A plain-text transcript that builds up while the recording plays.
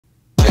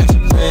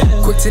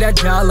quick to that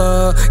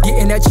dollar.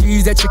 Getting that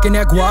cheese, that chicken,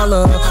 that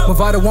guala.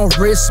 Movado on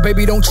wrist,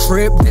 baby, don't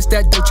trip. This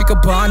that Dolce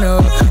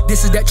Gabbana.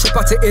 This is that trip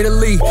out to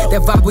Italy.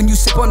 That vibe when you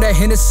sip on that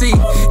Hennessy.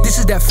 This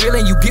is that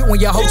feeling you get when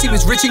your whole team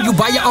is rich and you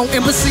buy your own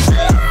embassy.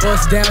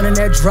 Bust down in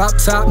that drop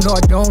top. No,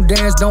 I don't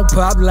dance, don't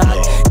pop lock.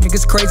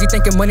 Niggas crazy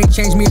thinking money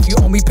change me if you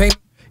owe me pay.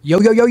 Yo,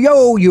 yo, yo,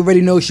 yo. You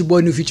already know it's your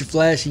boy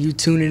NewFutureFlash and you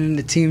tuning in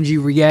to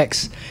TMG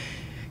Reacts.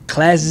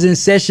 Class is in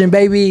session,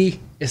 baby.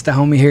 It's the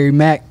homie Harry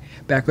Mack.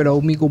 Back with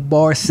Omegle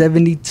bar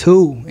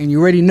 72. And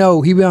you already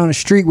know he been on a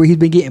streak where he's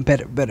been getting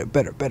better.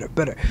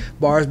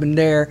 Bar's been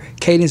there,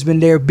 cadence been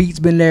there, beats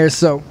been there.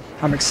 So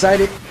I'm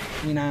excited.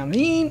 You know what I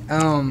mean?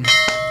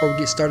 Before we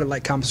get started,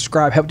 like, comment,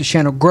 subscribe, help the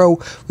channel grow.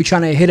 We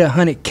trying to hit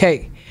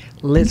 100K.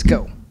 Let's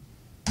go.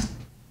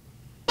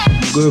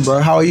 Good, bro.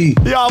 How are you?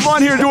 Yeah, I'm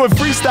on here doing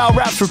freestyle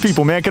raps for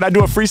people, man. Can I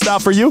do a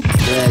freestyle for you?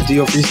 Yeah, do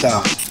your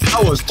freestyle.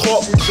 I was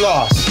top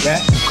class, yeah?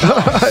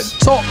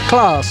 Top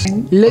class.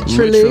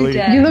 Literally.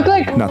 Yeah. You look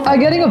like I'm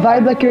getting a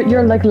vibe like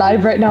you're like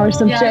live right now or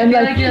some shit. And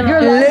like you're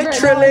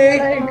literally.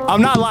 Right now,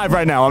 I'm not live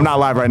right now. I'm not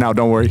live right now.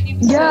 Don't worry.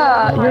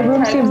 Yeah, your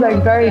room seems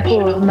like very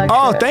cool. Like,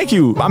 oh, thank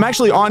you. I'm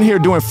actually on here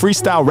doing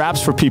freestyle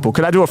raps for people.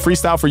 Could I do a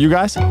freestyle for you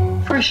guys?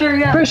 For sure,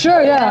 yeah. For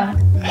sure, yeah.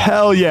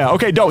 Hell yeah.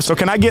 Okay, dope. So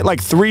can I get like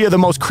 3 of the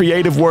most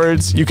creative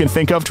words you can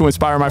think of to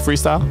inspire my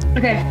freestyle?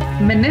 Okay.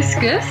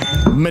 Meniscus.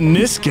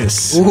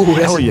 Meniscus. Ooh,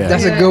 hell yeah.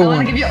 That's a good one. I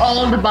want to give you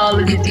all the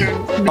biology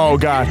terms. Oh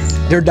god.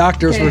 They're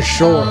doctors for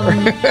sure.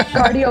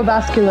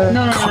 Cardiovascular.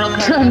 No.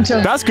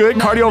 That's good.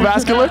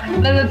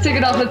 Cardiovascular. Let's take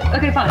it off.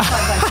 Okay, fine.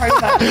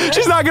 Cardiovascular.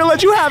 She's not gonna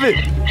let you have it.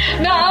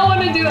 No, I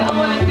want to do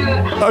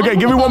it. Okay,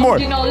 give me one more.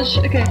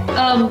 Okay.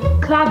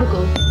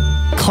 Clavicle.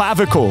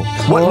 Clavicle.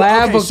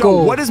 Clavicle. Okay,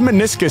 so what is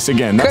meniscus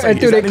again? That's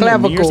like, is that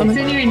clavicle. It's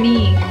in your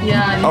knee.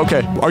 Yeah.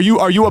 Okay. Are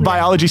you a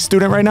biology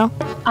student right now?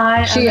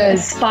 She is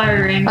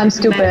aspiring. I'm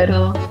stupid.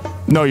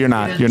 No, you're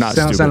not. You're not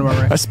Sounds stupid.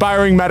 right.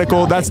 Aspiring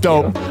medical. That's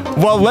dope.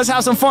 Well, let's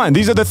have some fun.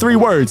 These are the 3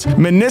 words.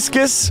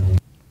 Meniscus.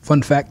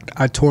 Fun fact,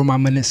 I tore my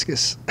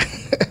meniscus.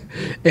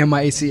 And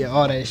my ACL,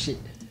 all that shit.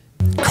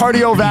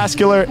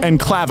 Cardiovascular and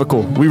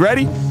clavicle. We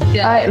ready?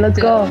 Yeah. All right, let's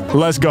go.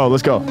 Let's go.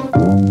 Let's go.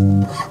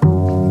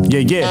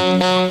 Yeah.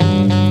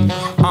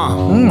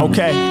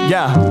 Okay.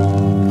 Yeah.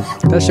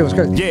 That shit was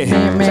crazy.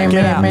 Yeah, check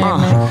it out.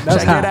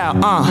 That's check it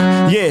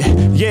out.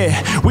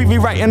 Yeah. We be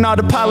writing all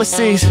the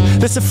policies.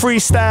 This a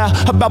freestyle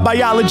about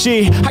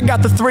biology. I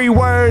got the 3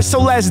 words, so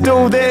let's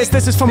do this.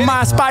 This is for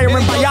my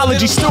aspiring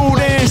biology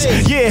students.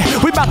 Yeah,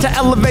 we about to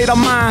elevate our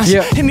minds.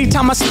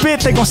 Anytime I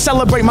spit, they gon'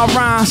 celebrate my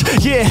rhymes.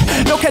 Yeah,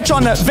 they'll catch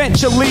on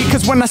eventually,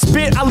 cause when I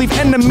spit, I leave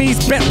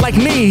enemies bent like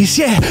knees.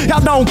 Yeah,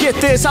 y'all don't get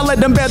this, I let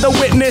them bear the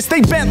witness.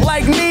 They bent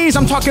like knees,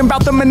 I'm talking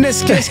about the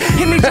meniscus.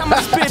 Anytime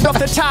I spit off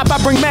the top,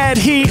 I bring mad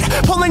heat.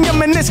 Pulling your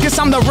meniscus,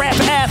 I'm the rap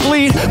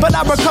athlete. But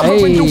I recover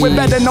and do it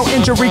better, no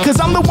injury. Cause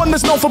I'm the one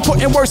that's known for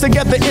putting words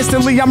together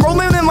instantly. I'm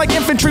rolling in like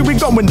infantry, we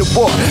going to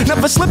war.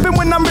 Never slipping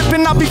when I'm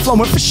ripping, I'll be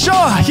flowing for sure.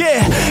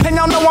 Yeah, and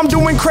y'all know I'm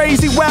doing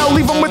crazy well.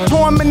 Leave them with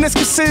torn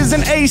meniscuses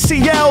and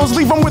ACLs.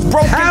 Leave them with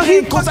broken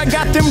ankles, I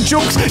got them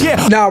jukes.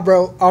 Yeah. Nah,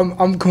 bro,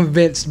 I'm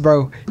convinced,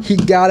 bro. He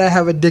gotta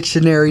have a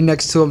dictionary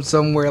next to him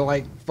somewhere,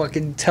 like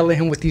fucking telling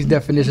him what these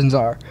definitions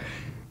are.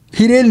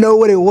 He didn't know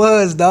what it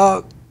was,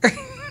 dog.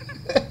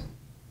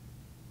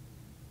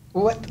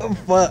 What the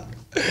fuck?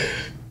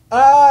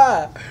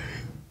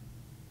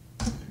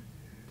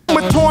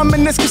 With torn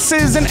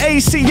meniscuses and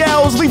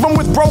ACLs, leave them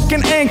with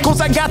broken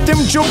ankles, I got them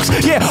jukes.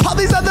 Yeah, all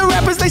these other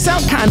rappers, they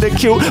sound kinda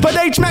cute, but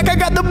H-Mac, I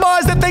got the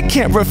bars that they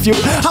can't refute.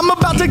 I'm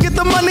about to get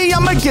the money,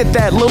 I'ma get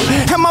that loot.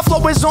 And my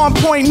flow is on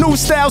point, new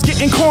styles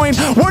getting coined.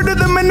 Word of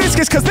the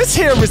meniscus, cause this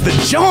here is the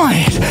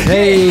joint.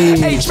 Hey.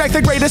 Yeah, H-Mac,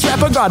 the greatest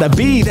rapper, gotta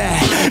be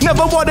that.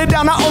 Never watered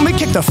down, I only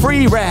kick the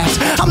free raps.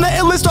 I'm the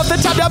illest off the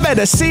top, y'all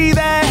better see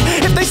that.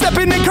 If they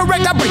stepping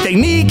incorrect, I break they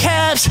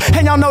kneecaps.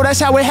 And y'all know that's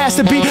how it has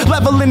to be.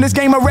 Leveling this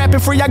game of rapping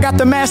free, I got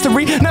the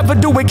mastery, never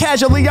do it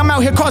casually. I'm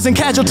out here causing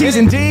casualties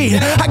indeed.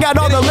 I got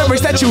all the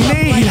lyrics that you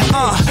need.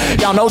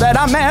 Y'all know that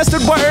I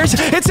mastered words.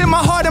 It's in my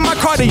heart and my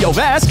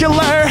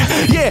cardiovascular.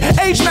 Yeah,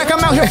 H-Mac, I'm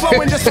out here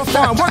flowing just for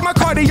fun. Work my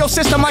cardio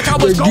system like I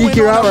was going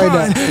on a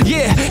run.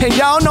 Yeah, and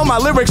y'all know my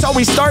lyrics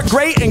always start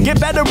great and get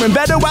better and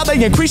better while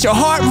they increase your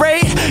heart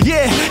rate.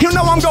 Yeah, you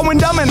know I'm going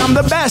dumb and I'm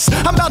the best.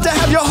 I'm about to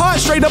have your heart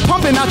straight up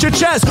pumping out your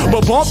chest.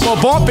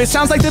 Ba-bump, it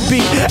sounds like the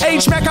beat.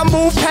 H-Mac, I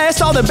move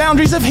past all the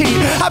boundaries of heat.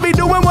 I be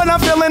doing what I'm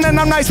feeling and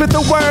I'm nice with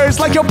the words.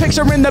 Like your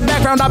picture in the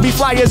background, I'll be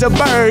fly as a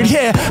bird.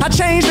 Yeah, I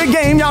changed the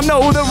game, y'all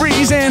know the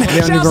reason.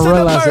 Shouts to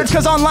the birds,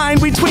 cause online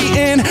we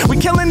tweeting. We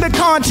killing the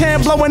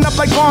content, blowing up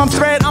like bomb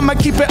threat. I'ma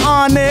keep it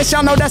honest,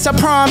 y'all know that's a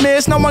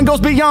promise. No one goes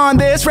beyond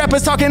this,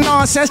 rappers talking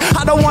nonsense.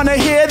 I don't wanna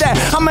hear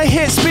that. I'ma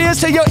hit spears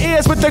to your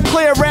ears with the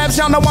clear raps.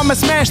 Y'all know I'ma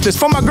smash this.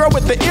 For my girl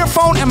with the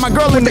earphone and my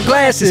girl in the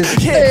glasses.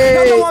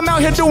 Yeah, y'all know I'm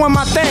out here doing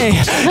my thing.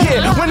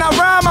 Yeah, when I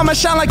rhyme, I'ma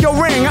shine like your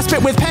ring. I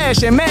spit with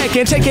passion, man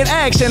can't take it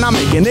action. I'm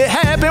making it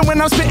happen when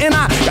I'm spitting.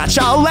 I got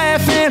y'all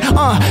laughing.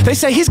 They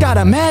say he's got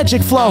a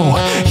magic flow.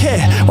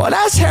 Yeah, well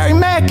that's Harry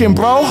Mackin,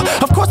 bro.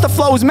 Of course the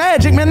flow's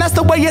magic, man. That's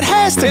the way it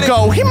has to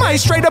go. He might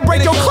straight up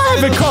break your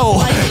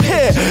clavicle.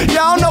 Yeah,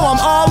 y'all know I'm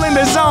all in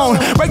the zone.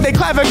 Break their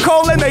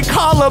clavicle and they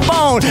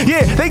collarbone.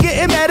 Yeah, they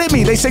getting mad at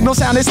me. They signal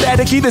sounding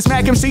staticky. This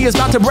Mac MC is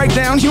about to break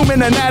down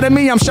human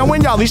anatomy. I'm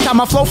showing y'all each time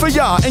I flow for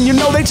y'all, and you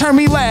know they turn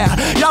me loud.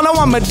 Y'all know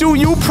I'ma do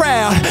you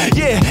proud.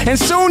 Yeah, and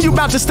soon you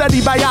about to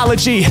study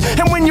biology.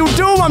 And when you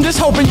do, I'm just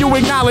hoping you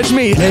acknowledge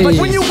me. Like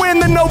when you win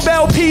the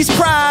Nobel Peace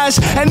Prize,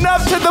 and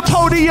up to the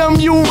podium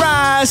you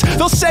rise.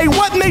 They'll say,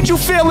 what made you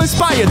feel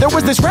inspired? There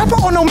was this rapper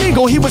on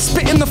Omegle, he was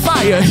spitting the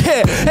fire.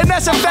 Yeah, and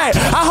that's a fact.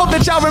 I hope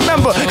that y'all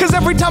remember, cause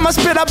every time I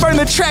spit, I burn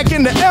the track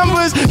into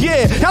embers.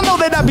 Yeah, y'all know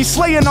that I be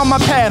slaying on my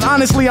path.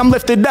 Honestly, I'm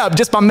lifted up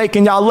just by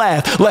making y'all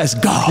laugh. Let's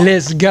go.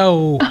 Let's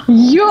go.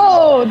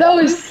 Yo, that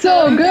was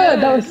so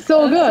good. That was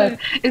so good.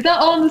 Is that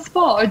all on the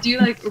spot, or do you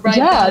like write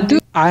Yeah, down?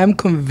 dude. I am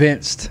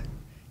convinced,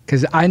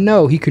 because I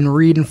know he can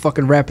read and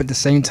fucking rap at the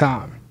same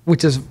time,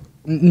 which is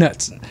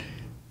nuts.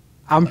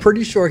 I'm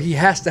pretty sure he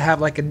has to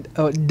have like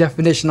a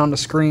definition on the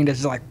screen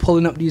that's like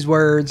pulling up these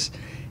words,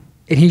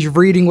 and he's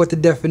reading what the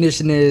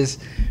definition is,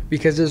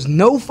 because there's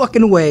no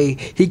fucking way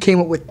he came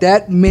up with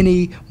that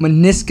many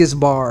meniscus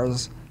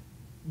bars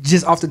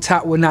just off the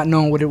top with not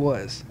knowing what it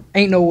was.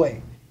 Ain't no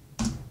way.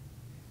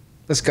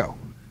 Let's go.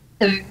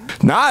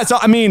 Nah, it's all,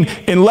 I mean,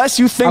 unless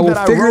you think that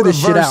I wrote a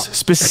verse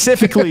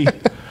specifically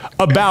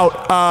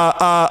about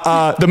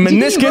the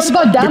meniscus,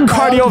 the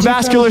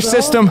cardiovascular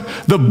system,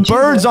 the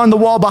birds on the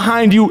wall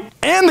behind you,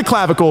 and the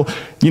clavicle,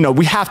 you know,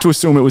 we have to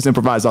assume it was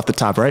improvised off the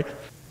top, right?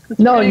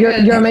 No, you're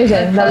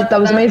amazing. That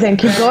was amazing.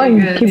 Keep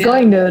going. Keep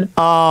going, dude.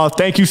 Oh,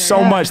 thank you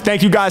so much.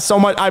 Thank you guys so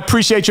much. I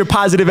appreciate your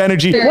positive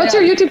energy. What's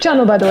your YouTube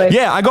channel, by the way?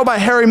 Yeah, I go by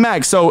Harry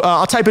Mack, so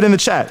I'll type it in the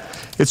chat.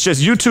 It's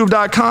just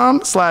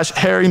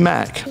youtube.com/Harry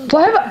Mack. Do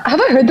have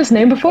I heard this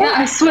name before? Yeah,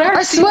 I swear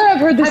I've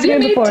heard this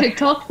name before. Have you made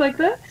TikToks like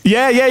this?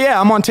 Yeah.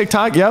 I'm on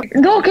TikTok, yep.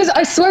 No, because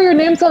I swear your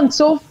name sounds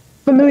so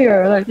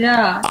familiar. Like,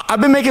 yeah.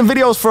 I've been making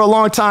videos for a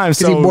long time,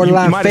 so you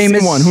might have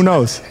seen one. Who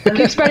knows?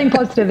 keep spreading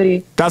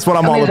positivity. That's what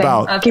I'm all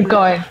about. Keep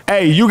going.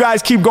 Hey, you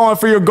guys keep going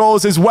for your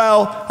goals as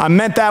well. I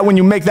meant that when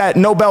you make that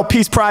Nobel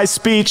Peace Prize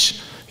speech,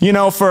 you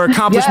know, for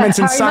accomplishments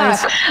in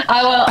science.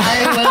 I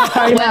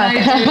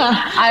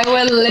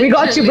will. We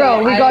got you,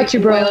 bro. We got you,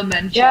 bro.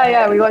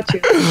 Yeah, we got you.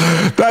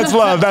 That's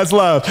love. That's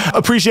love.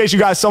 Appreciate you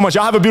guys so much.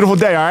 Y'all have a beautiful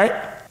day, all right?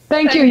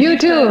 Thank you. You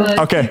too.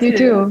 Okay. You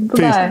too.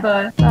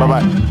 Bye-bye.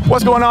 Bye-bye.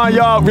 What's going on,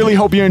 y'all? Really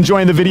hope you're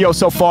enjoying the video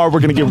so far. We're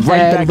going to get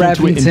right back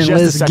into it in just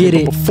a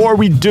second. But before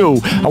we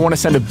do, I want to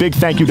send a big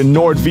thank you to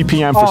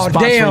NordVPN for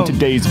sponsoring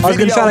today's video. I was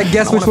going to try to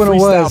guess which one it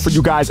was. For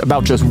you guys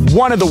about just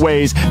one of the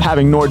ways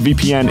having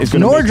NordVPN is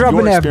going to make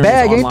dropping your that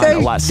bag, ain't they? a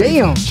lot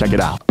safer. Check it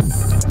out.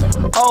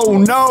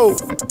 Oh no,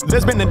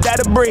 there's been a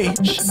data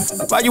breach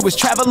while you was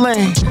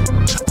traveling,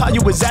 while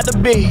you was at the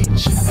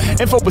beach.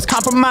 Info was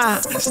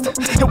compromised,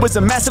 it was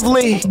a massive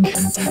leak.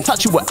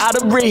 Thought you were out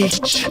of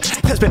reach,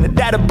 there's been a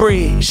data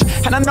breach.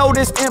 And I know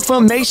this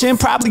information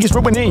probably is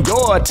ruining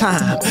your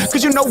time,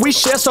 cause you know we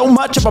share so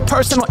much of our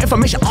personal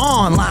information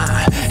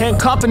online. And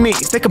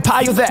companies, they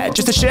compile that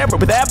just to share it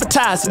with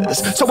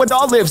advertisers. So it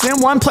all lives in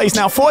one place.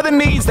 Now for the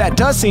needs, that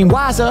does seem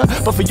wiser,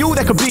 but for you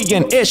that could be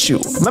an issue.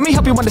 Let me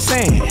help you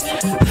understand.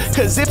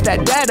 Cause if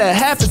that data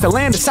happens to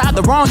land inside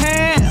the wrong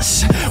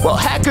hands, well,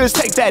 hackers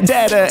take that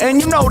data and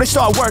you know they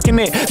start working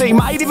it. They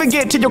might even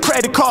get to your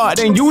credit card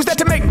and use that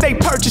to make their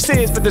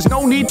purchases. But there's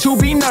no need to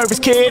be nervous,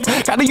 kid.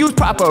 Gotta use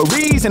proper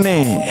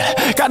reasoning.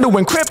 Gotta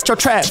encrypt your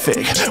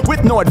traffic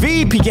with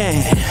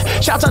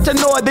NordVPN. Shouts out to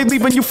Nord, they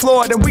leaving you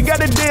floored. And we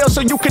got a deal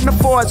so you can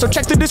afford. So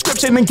check the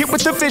description and get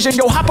with the vision.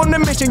 Yo, hop on the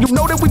mission, you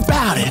know that we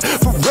bout it.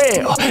 For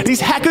real, these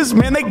hackers,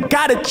 man, they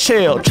gotta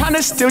chill. Trying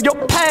to steal your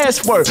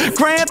password.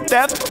 Grand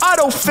Theft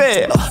Auto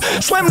fail.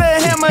 Slam the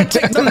hammer,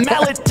 take the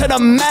mallet to the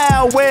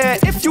malware.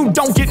 If you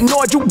don't get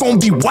Nord, you gon'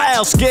 be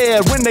wild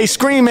scared when they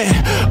screaming.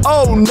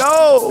 Oh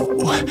no,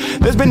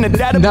 there's been a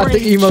data breach. Not the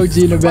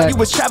emoji in the back. While you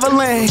was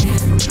traveling,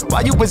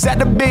 while you was at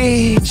the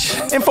beach,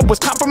 info was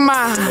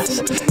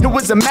compromised. It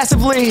was a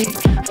massive leak.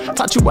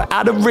 Thought you were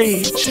out of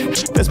reach.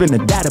 There's been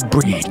a data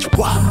breach.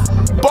 Wow.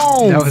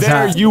 Boom,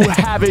 there you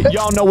have it.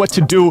 Y'all know what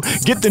to do.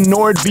 Get the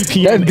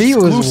NordVPN that beat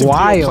was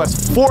wild.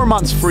 Plus 4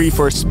 months free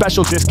for a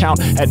special discount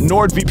at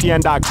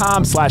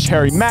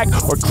nordvpn.com/Harry Mack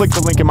or click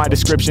the link in my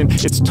description.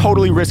 It's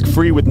totally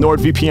risk-free with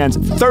NordVPN's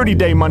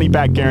 30-day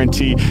money-back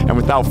guarantee. And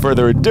without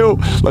further ado,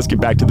 let's get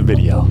back to the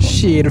video.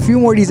 Shit, a few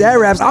more of these ad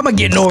raps, I'm gonna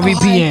get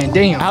NordVPN.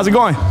 Damn. How's it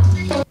going?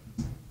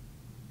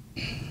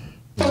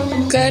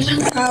 Good.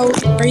 How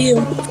are you?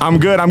 I'm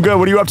good.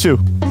 What are you up to?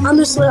 I'm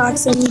just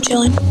relaxing,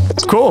 chilling.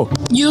 Cool.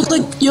 You look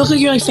like you're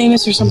like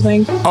famous or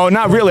something. Oh,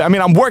 not really. I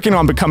mean, I'm working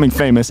on becoming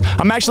famous.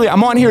 I'm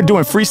on here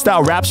doing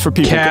freestyle raps for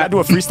people. Can I do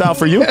a freestyle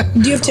for you?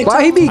 Do you have TikTok?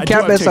 Why he be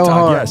capping so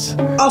hard? Yes.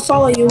 I'll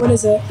follow you. What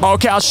is it?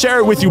 Okay, I'll share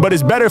it with you, but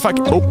it's better if I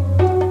can.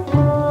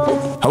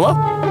 Oh. Hello?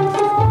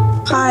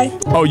 Hi.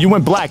 Oh, you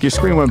went black. Your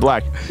screen went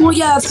black. Well,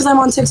 yeah, that's because I'm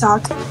on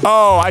TikTok.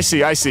 Oh, I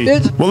see.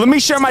 Well, let me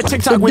share my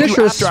TikTok with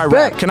you after I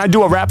rap. Can I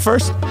do a rap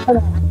first?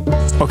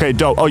 Okay,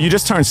 dope. Oh, you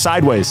just turned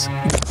sideways.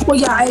 Well,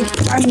 yeah,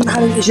 I'm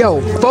having this. Yo,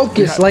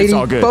 focus, lady. It's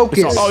all good.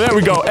 Focus. Oh, there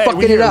we go. Hey,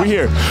 Fucking it up. we're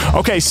here.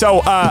 Okay,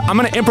 so I'm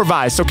gonna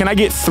improvise. So can I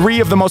get 3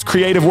 of the most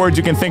creative words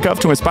you can think of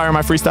to inspire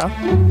my freestyle?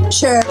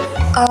 Sure.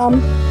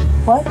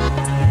 What?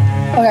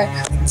 Okay.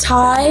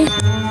 Tie.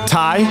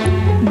 Tie.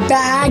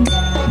 Bag.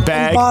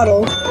 Bag. And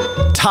bottle.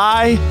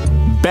 Tie,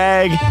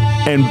 bag,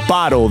 and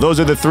bottle. Those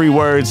are the 3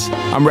 words.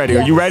 I'm ready.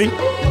 Yeah. Are you ready?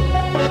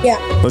 Yeah.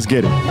 Let's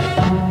get it.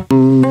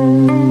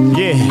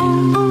 Yeah.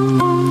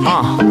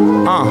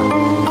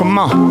 Come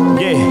on.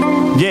 Yeah.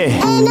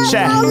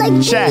 Shack.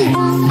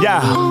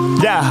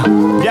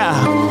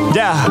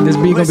 Yeah. This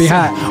beat gonna be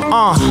hot.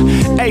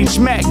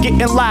 H-Mack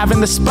getting live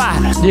in the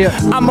spot. Yeah.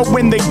 I'ma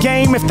win the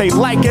game if they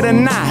like it or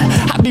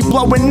not. I be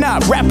blowing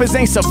up, rappers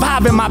ain't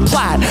surviving my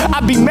plot. I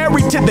be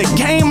married to the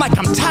game like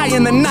I'm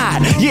tying the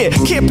knot. Yeah,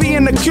 can't be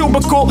in the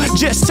cubicle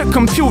just to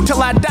compute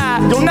till I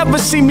die. You'll never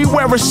see me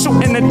wear a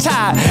suit and a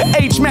tie.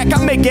 H-Mack,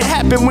 I make it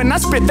happen when I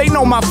spit, they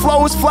know my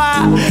flows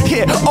fly.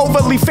 Yeah,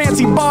 overly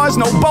fancy bars,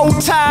 no bow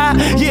tie.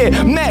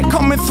 Yeah, Mack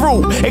coming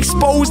through,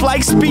 exposed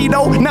like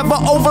Speedo. Never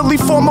overly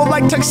formal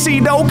like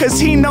Tuxedo, cause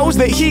he knows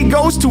that he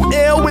goes too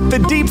ill with the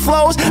deep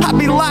flows. I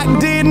be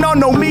locked in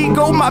on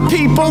Omegle, my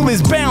people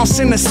is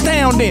bouncing,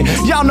 astounding.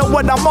 Y'all know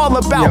what I'm all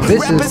about.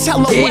 Rappers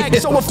hella whack,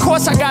 so of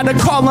course I gotta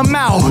call them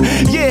out.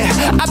 Yeah,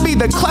 I be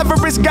the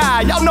cleverest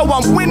guy. Y'all know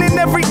I'm winning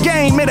every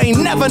game, it ain't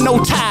never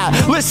no tie.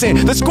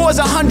 Listen, the score's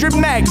 100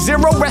 Mack, 0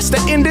 rest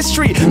the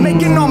industry.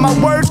 Making all my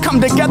words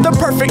come together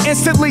perfect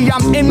instantly.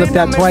 I'm in it,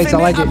 I'm twice, I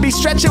like it. I be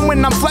stretching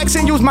when I'm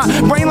flexing, use my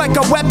brain like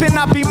a weapon.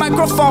 I be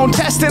microphone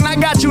testing, I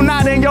got you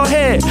nodding your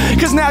head,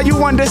 cause now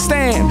you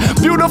understand.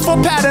 Beautiful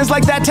patterns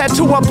like that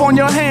tattoo up on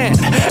your hand.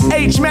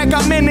 H-Mack,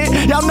 I'm in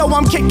it, y'all know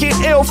I'm kicking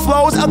ill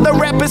flows. Other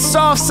rappers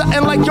soft,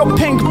 something like your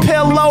pink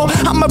pillow.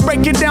 I'ma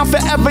break it down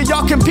forever,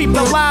 y'all can peep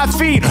the live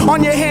feed.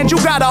 On your hand you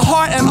got a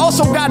heart and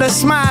also got a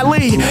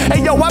smiley.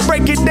 Hey yo, I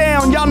break it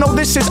down, y'all know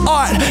this is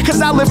art,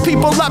 cause I lift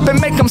people up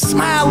and make them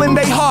smile in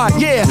they heart.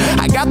 Yeah,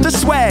 I got the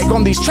swag,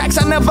 on these tracks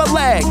I never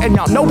lag. And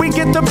y'all know we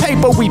get the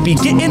paper, we be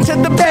getting to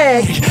the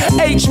bag.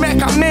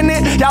 H-Mack, I'm in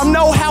it, y'all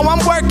know how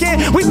I'm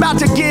working. We about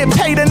to get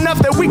paid enough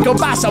that we could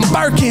buy some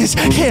Birkins.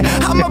 Yeah,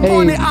 I'm up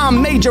on it,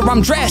 I'm major,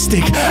 I'm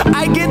drastic.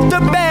 I get the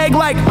bag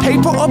like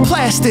paper or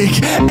plastic.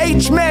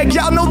 H-Mack,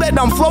 y'all know that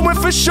I'm flowing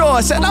for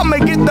sure. Said I'ma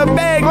get the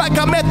bag like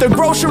I'm at the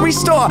grocery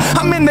store.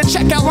 I'm in the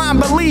checkout line,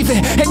 believe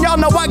it. And y'all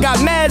know I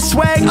got mad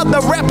swag.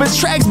 Other rappers'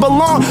 tracks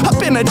belong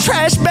up in a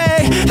trash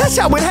bag. That's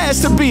how it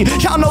has to be.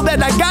 Y'all know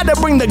that I gotta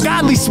bring the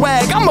godly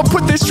swag. I'ma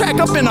put this track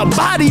up in a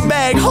body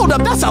bag. Hold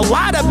up, that's a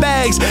lot of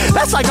bags.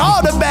 That's like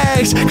all the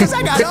bags, cause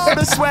I got all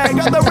the swag.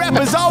 Other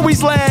rappers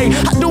always lag.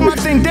 I do my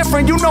thing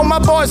different, you know my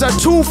bars are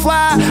too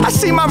fly. I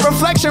see my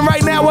reflection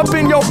right now up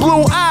in your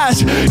blue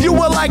eyes. You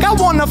were like, I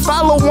wanna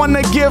follow,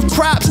 wanna give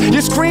props.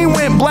 Your screen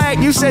went black,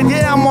 you said,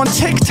 yeah, I'm on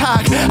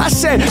TikTok. I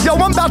said, yo,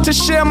 I'm about to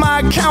share my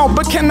account,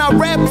 but can I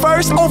rap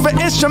first? Over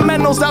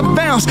instrumentals I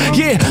bounce.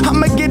 Yeah,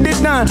 I'ma get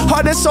it done.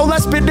 Heart and soul I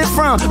spit it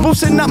from.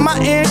 Boosting up my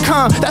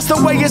income, that's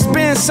the way it's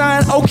been,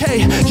 son.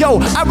 Okay, yo,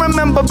 I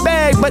remember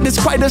bag, but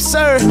it's quite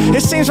absurd.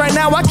 It seems right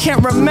now I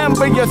can't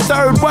remember your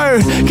 3rd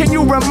word. Can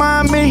you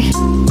remind me?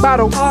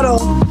 Bottle.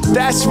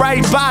 That's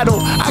right, bottle.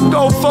 I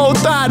go full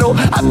throttle.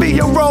 I be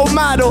your role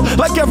model.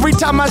 Like every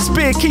time I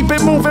spit, keep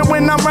it moving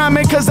when I'm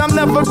rhyming, cause I'm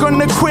never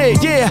gonna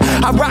quit. Yeah,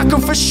 I rock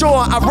them for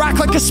sure. I rock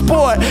like a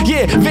sport.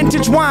 Yeah,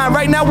 vintage wine.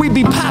 Right now we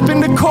be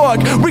popping the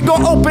cork. We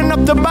gon' open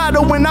up the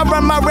bottle when I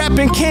run my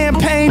rapping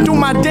campaign. Do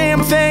my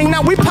damn thing.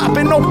 Now we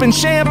popping open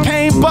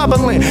champagne,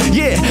 bubbling.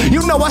 Yeah,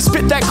 you know I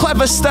spit that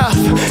clever stuff.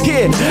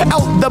 Yeah,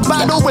 out the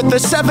bottle with the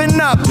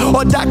 7-Up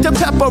or Dr.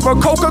 Pepper or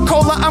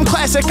Coca-Cola. I'm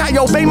classic. I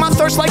obey my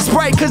thirst like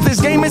Sprite, cause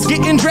this game is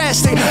getting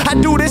drastic. I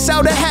do this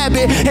out of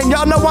habit, and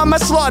y'all know I'm a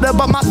slaughter.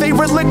 But my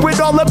favorite liquid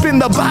all up in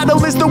the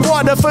bottle is the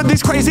water. For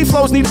these crazy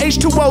flows need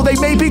H2O, they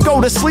maybe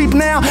go to sleep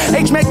now.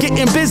 H-Mack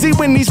getting busy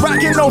when he's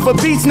rocking over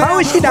beats now. How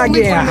is she not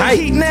getting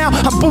hype? Now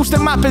I'm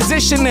boosting my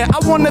positioning. I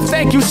wanna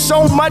thank you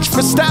so much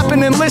for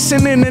stopping and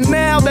listening. And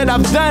now that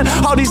I've done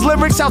all these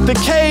lyrics out the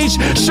cage,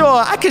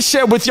 sure, I can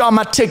share with y'all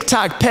my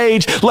TikTok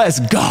page. Let's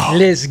go.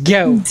 Let's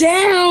go.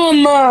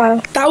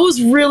 Damn, that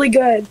was really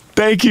good.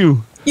 Thank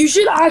you. You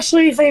should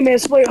actually be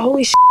famous. Wait,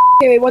 holy shit.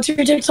 Okay, wait, what's your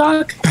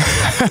TikTok?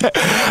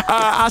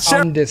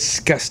 I'm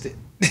disgusted.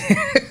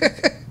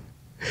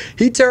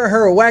 He turned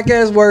her whack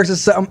ass words to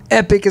something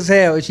epic as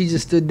hell, and she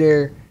just stood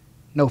there,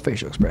 no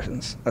facial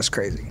expressions. That's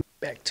crazy.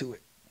 Back to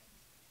it.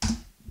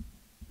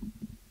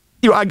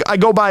 I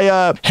go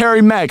by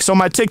Harry Mack, so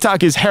my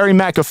TikTok is Harry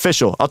Mack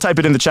Official. I'll type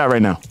it in the chat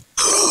right now.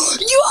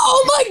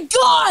 Oh my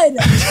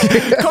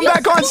god! Come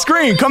back on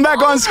screen. Come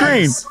back on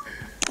screen.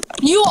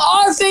 You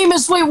are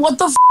famous. Wait, what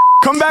the f?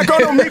 Come back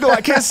on Omegle.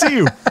 I can't see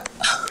you.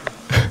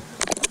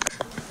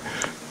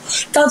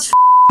 That's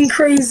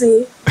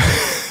crazy.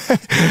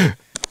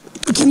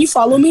 Can you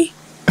follow me?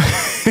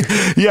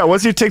 Yeah,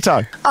 what's your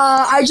TikTok?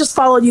 I just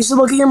followed you, so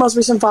look at your most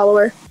recent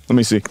follower. Let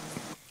me see.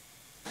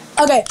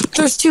 Okay,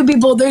 there's two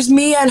people. There's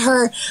me and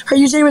her. Her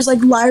username is like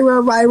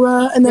Lyra,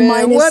 and then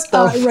mine is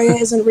Rhea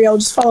isn't real.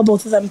 Just follow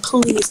both of them,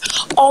 please.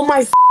 Oh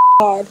my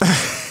God.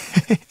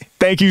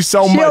 Thank you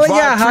so much.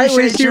 Yeah, I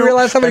appreciate you.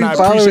 Realize how many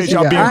followers you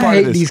got.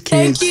 I hate these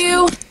kids. Thank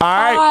you.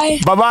 All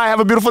right. Bye-bye. Have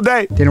a beautiful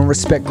day. They don't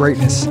respect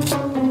greatness.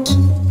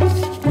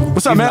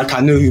 What's up, man? Like I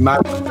knew you,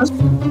 man.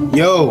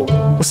 Yo.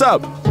 What's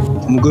up?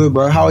 I'm good,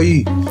 bro. How are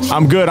you?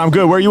 I'm good.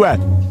 Where you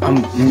at? I'm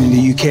in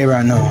the UK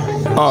right now.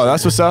 Oh,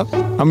 that's what's up.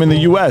 I'm in the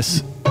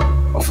US.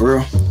 Oh, for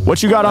real?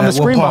 What you got on the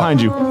screen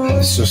behind you?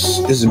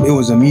 It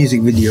was a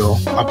music video.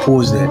 I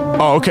paused it.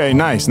 Oh, okay.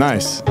 Nice.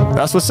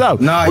 That's what's up.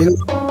 Nah, you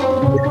know.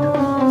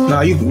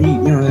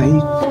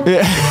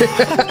 Yeah.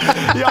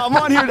 Yeah, I'm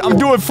on here. I'm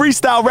doing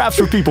freestyle raps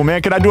for people,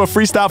 man. Can I do a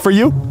freestyle for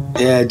you?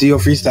 Yeah, do your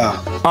freestyle.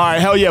 All right,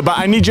 hell yeah. But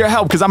I need your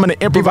help because I'm going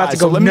to improvise.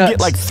 So let me get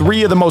like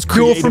 3 of the most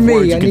creative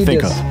words you can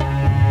think of.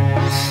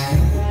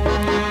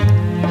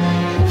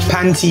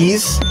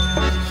 Panties.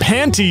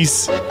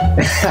 Panties?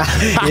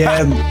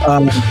 Yeah,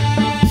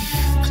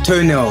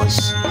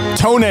 toenails.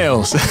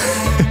 Toenails.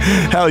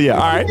 Hell yeah.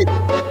 All right.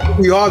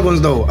 The hard ones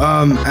though.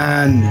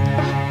 And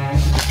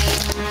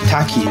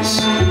Takis.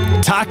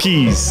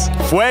 Takis.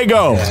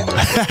 Fuego.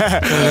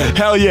 Yeah.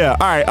 Hell yeah.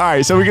 All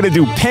right. So we're going to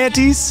do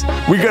panties.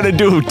 We're going to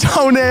do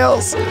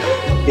toenails.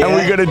 Yeah. And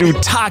we're going to do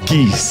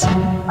Takis.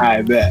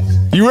 I bet.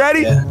 You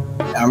ready? Yeah.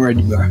 I'm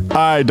ready, bro. All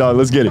right, dog.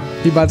 Let's get it.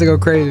 You about to go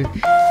crazy.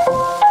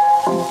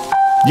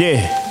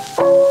 Yeah.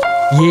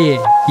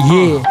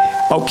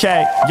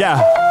 Okay.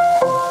 Yeah.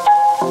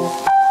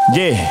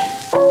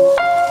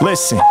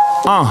 Listen.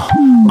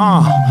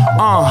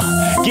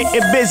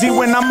 Getting busy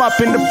when I'm up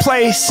in the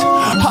place.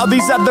 All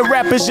these other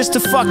rappers just a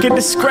fucking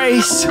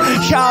disgrace.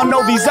 Y'all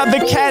know these other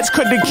cats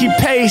couldn't keep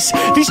pace.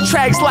 These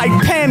tracks like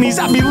panties,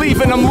 I be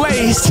leaving them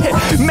laced.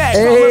 Mack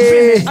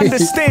Omegle,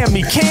 understand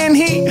me, can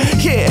he?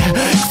 Yeah,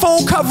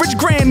 full coverage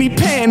granny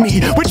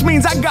panty, which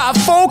means I got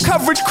full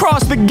coverage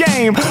across the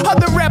game.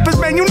 Other rappers,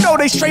 man, you know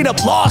they straight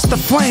up lost the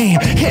flame.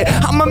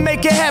 Yeah, I'ma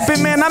make it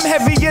happen, man. I'm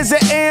heavy as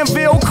an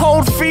anvil,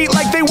 cold feet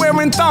like they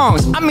wearing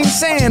thongs. I mean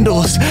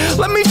sandals.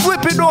 Let me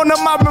flip it on them,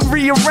 I'ma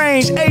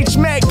rearrange.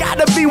 H-Mack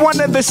gotta be one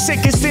of the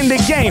sickest in the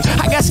game.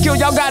 I got skill,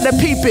 y'all gotta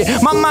peep it.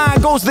 My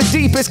mind goes the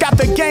deepest. Got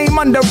the game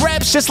under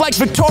wraps just like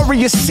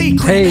Victoria's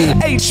Secret.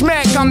 Hey.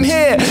 H-Mack, I'm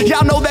here.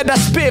 Y'all know that I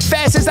spit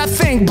fast as I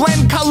think.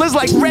 Blend colors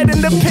like red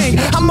and the pink.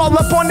 I'm all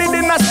up on it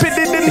and I spit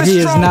it in the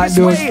strongest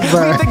way.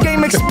 Leave the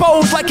game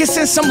exposed like it's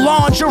in some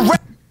lingerie.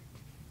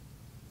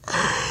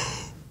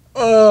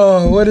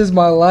 Oh, what is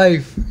my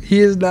life? He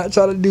is not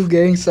trying to do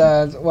gang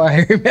signs while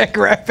Harry Mack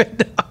rapping.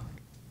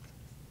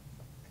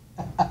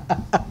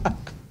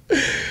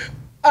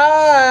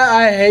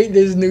 I hate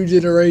this new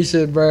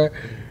generation, bro.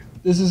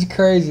 This is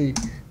crazy.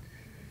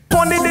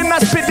 On it and I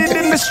spit it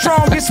in the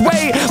strongest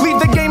way. Leave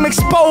the game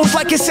exposed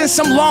like it's in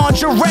some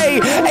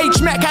lingerie.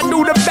 H-Mack, I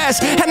do the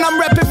best, and I'm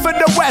repping for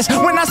the West.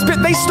 When I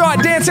spit, they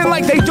start dancing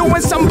like they doing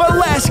some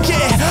burlesque.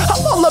 Yeah,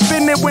 I'm all up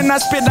in it when I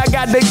spit, I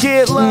got to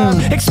get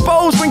love.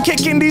 Exposed when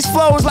kicking these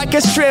flows like a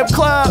strip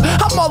club.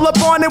 I'm all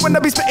up on it when I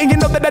be spitting, you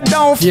know that I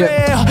don't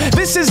fail.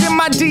 This is in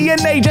my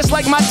DNA, just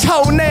like my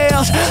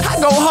toenails. I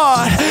go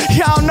hard,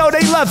 y'all know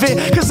they love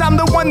it, cause I'm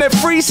the one that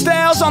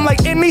freestyles on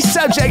like any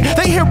subject.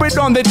 They hear it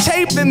on the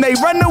tape, then they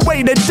run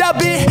away to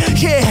dub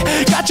it. Yeah,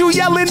 got you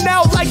yelling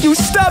out like you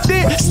stubbed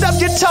it. Stub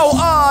your toe,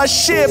 aw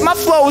shit, my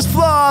flow's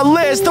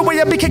flawless. The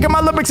way I be kicking my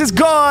lyrics is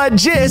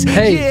gorgeous.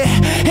 Hey.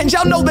 Yeah, and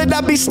y'all know that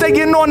I be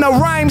staying on a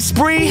rhyme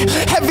spree.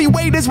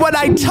 Heavyweight is what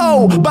I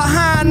tow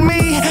behind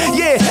me.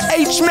 Yeah,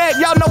 H-Mack,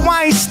 y'all know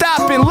I ain't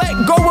stopping. Let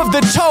go of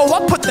the toe,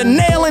 I put the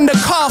nail in the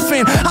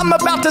coffin. I'm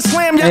about to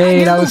slam y'all.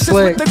 Hey, that was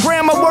slick. With the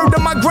grammar, word to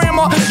my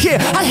grandma.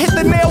 Yeah, I hit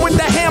the nail with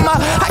the hammer.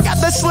 I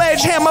got the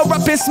sledgehammer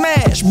up and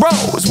smash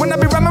bros. When I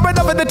be rhyming right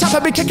over the top, I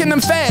be kicking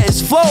them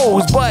fast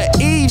flows. But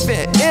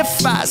even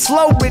if I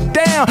slow it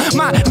down,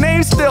 my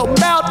name's still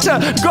about to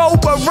go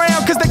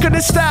around, cause they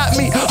couldn't stop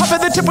me. Off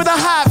at the tip with a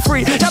hot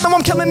free. Now know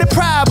I'm killing it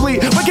probably,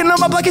 waking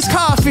them up like it's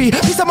coffee.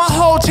 Piece of my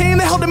whole team,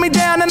 they holding me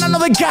down, and I know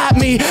they got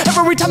me.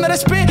 Every time that I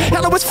spit,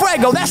 y'all know it's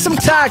Fuego, that's some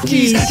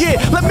Takis. Yeah,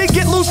 let me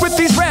get loose with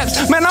these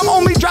raps. Man, I'm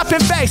only dropping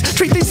facts.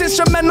 Treat these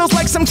instrumentals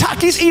like some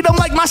Takis, eat them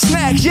like my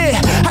snack. Yeah,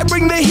 I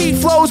bring the heat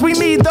flows, we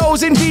need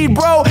those indeed,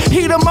 bro.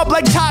 Heat them up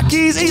like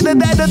Takis, either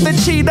that or the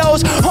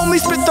Cheetos. Only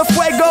spit the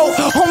Fuego,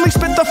 only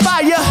spit the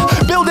fire.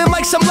 Building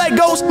like some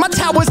Legos, my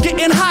tower's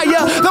getting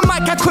higher. The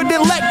mic I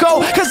couldn't let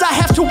go, cause I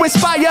have to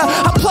inspire.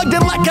 I'm plugged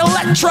in like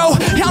electro,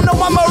 y'all know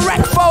I'm a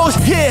wreck foes.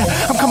 Yeah,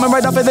 I'm coming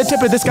right up at the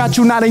tip of this, got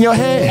you nodding your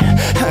head.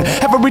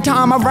 Every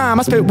time I rhyme,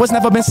 I spit what's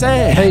never been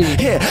said. Hey.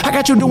 Yeah, I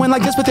got you doing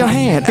like this with your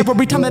hand.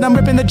 Every time that I'm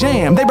ripping the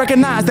jam, they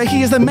recognize that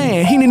he is the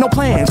man. He need no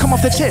plan, come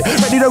off the tip,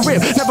 ready to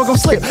rip, never gon'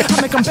 slip.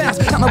 I make them bounce,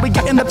 now that we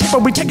getting the paper,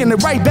 we taking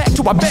it right back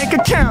to our bank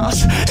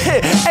accounts.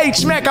 Yeah,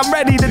 H-Mack, I'm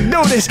ready to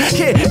do this.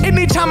 Yeah,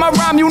 anytime I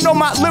rhyme, you know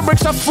my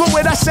lyrics are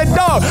fluid. I said,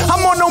 dog,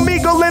 I'm on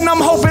Omegle and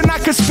I'm hoping I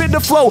could spit the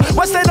flow.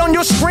 What's that on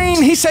your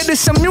screen? He said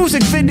it's a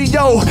music video.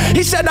 video.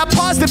 He said I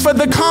paused it for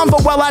the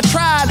convo while I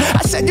tried.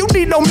 I said you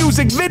need no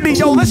music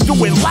video, let's do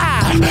it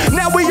live.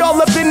 Now we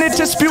all up in it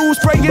to spew,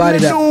 spraying the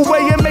new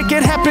way and make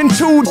it happen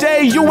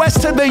today. US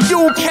to the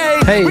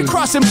UK, hey. We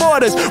crossing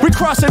borders, we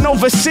crossing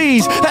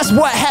overseas. That's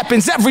what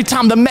happens every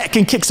time the Mack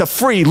and kicks are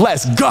free.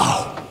 Let's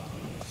go.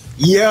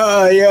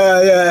 Yeah.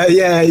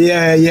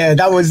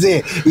 That was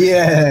it.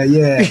 Yeah.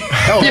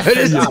 That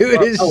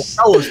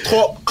was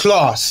top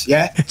class.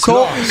 Yeah.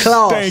 Top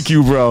class. Thank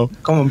you, bro.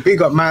 Come on,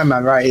 big up my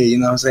man right here. You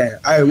know what I'm saying?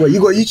 Hey, what, you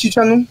got a YouTube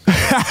channel?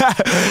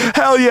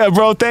 Hell yeah,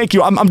 bro. Thank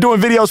you. I'm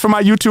doing videos for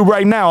my YouTube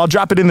right now. I'll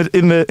drop it in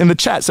the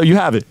chat so you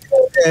have it.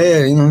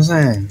 Yeah. You know what I'm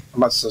saying? I'm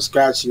about to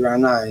subscribe to you right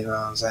now. You know what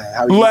I'm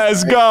saying?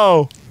 Let's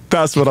go.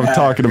 That's what I'm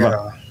talking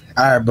about. All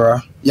right, bro.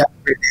 Yeah.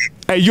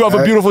 Hey, you have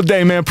a beautiful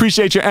day, man.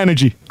 Appreciate your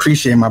energy.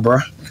 Appreciate my bro.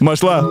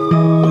 Much love.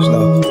 Much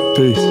love.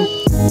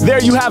 Peace.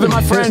 There you have it,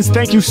 my friends.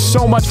 Thank you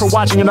so much for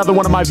watching another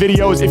one of my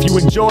videos. If you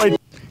enjoyed,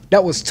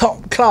 that was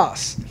top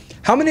class.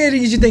 How many of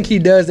these you think he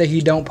does that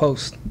he don't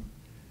post?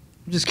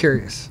 I'm just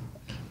curious.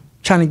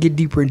 Trying to get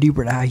deeper and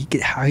deeper to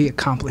how he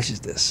accomplishes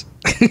this.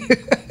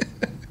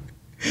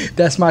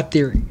 That's my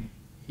theory.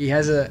 He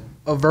has a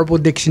verbal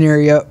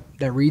dictionary up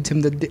that reads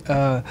him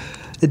the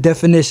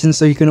definition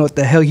so you can know what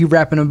the hell he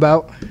rapping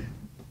about.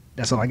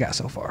 That's all I got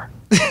so far.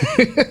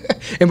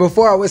 And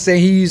before I was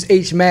saying he used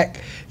H-Mack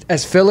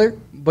as filler,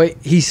 but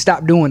he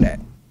stopped doing that.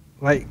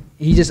 Like,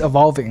 he's just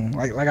evolving.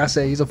 Like I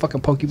said, he's a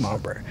fucking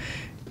Pokemon, bro.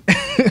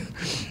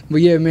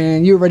 But yeah,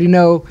 man, you already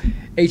know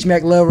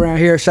H-Mack love around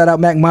here. Shout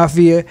out Mack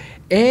Mafia.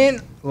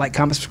 And like,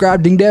 comment,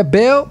 subscribe, ding that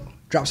bell.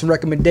 Drop some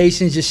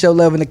recommendations. Just show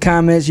love in the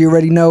comments. You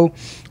already know.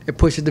 It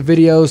pushes the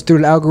videos through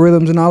the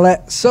algorithms and all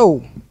that.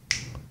 So,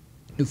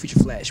 New Future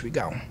Flash, we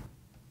go.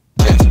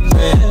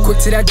 Quick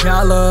to that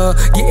dollar,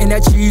 getting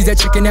that cheese, that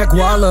chicken, that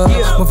guala.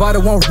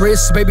 Movado won't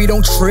risk, baby,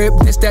 don't trip.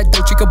 This that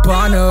Dolce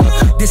Gabbana.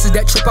 This is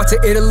that trip out to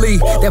Italy.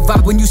 That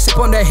vibe when you sip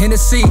on that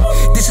Hennessy.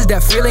 This is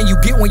that feeling you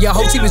get when your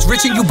whole team is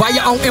rich and you buy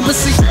your own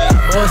embassy.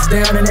 Bust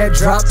down in that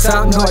drop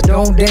top. No, I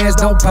don't dance,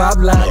 don't pop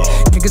lock.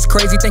 Niggas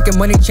crazy thinking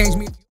money changed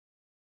me.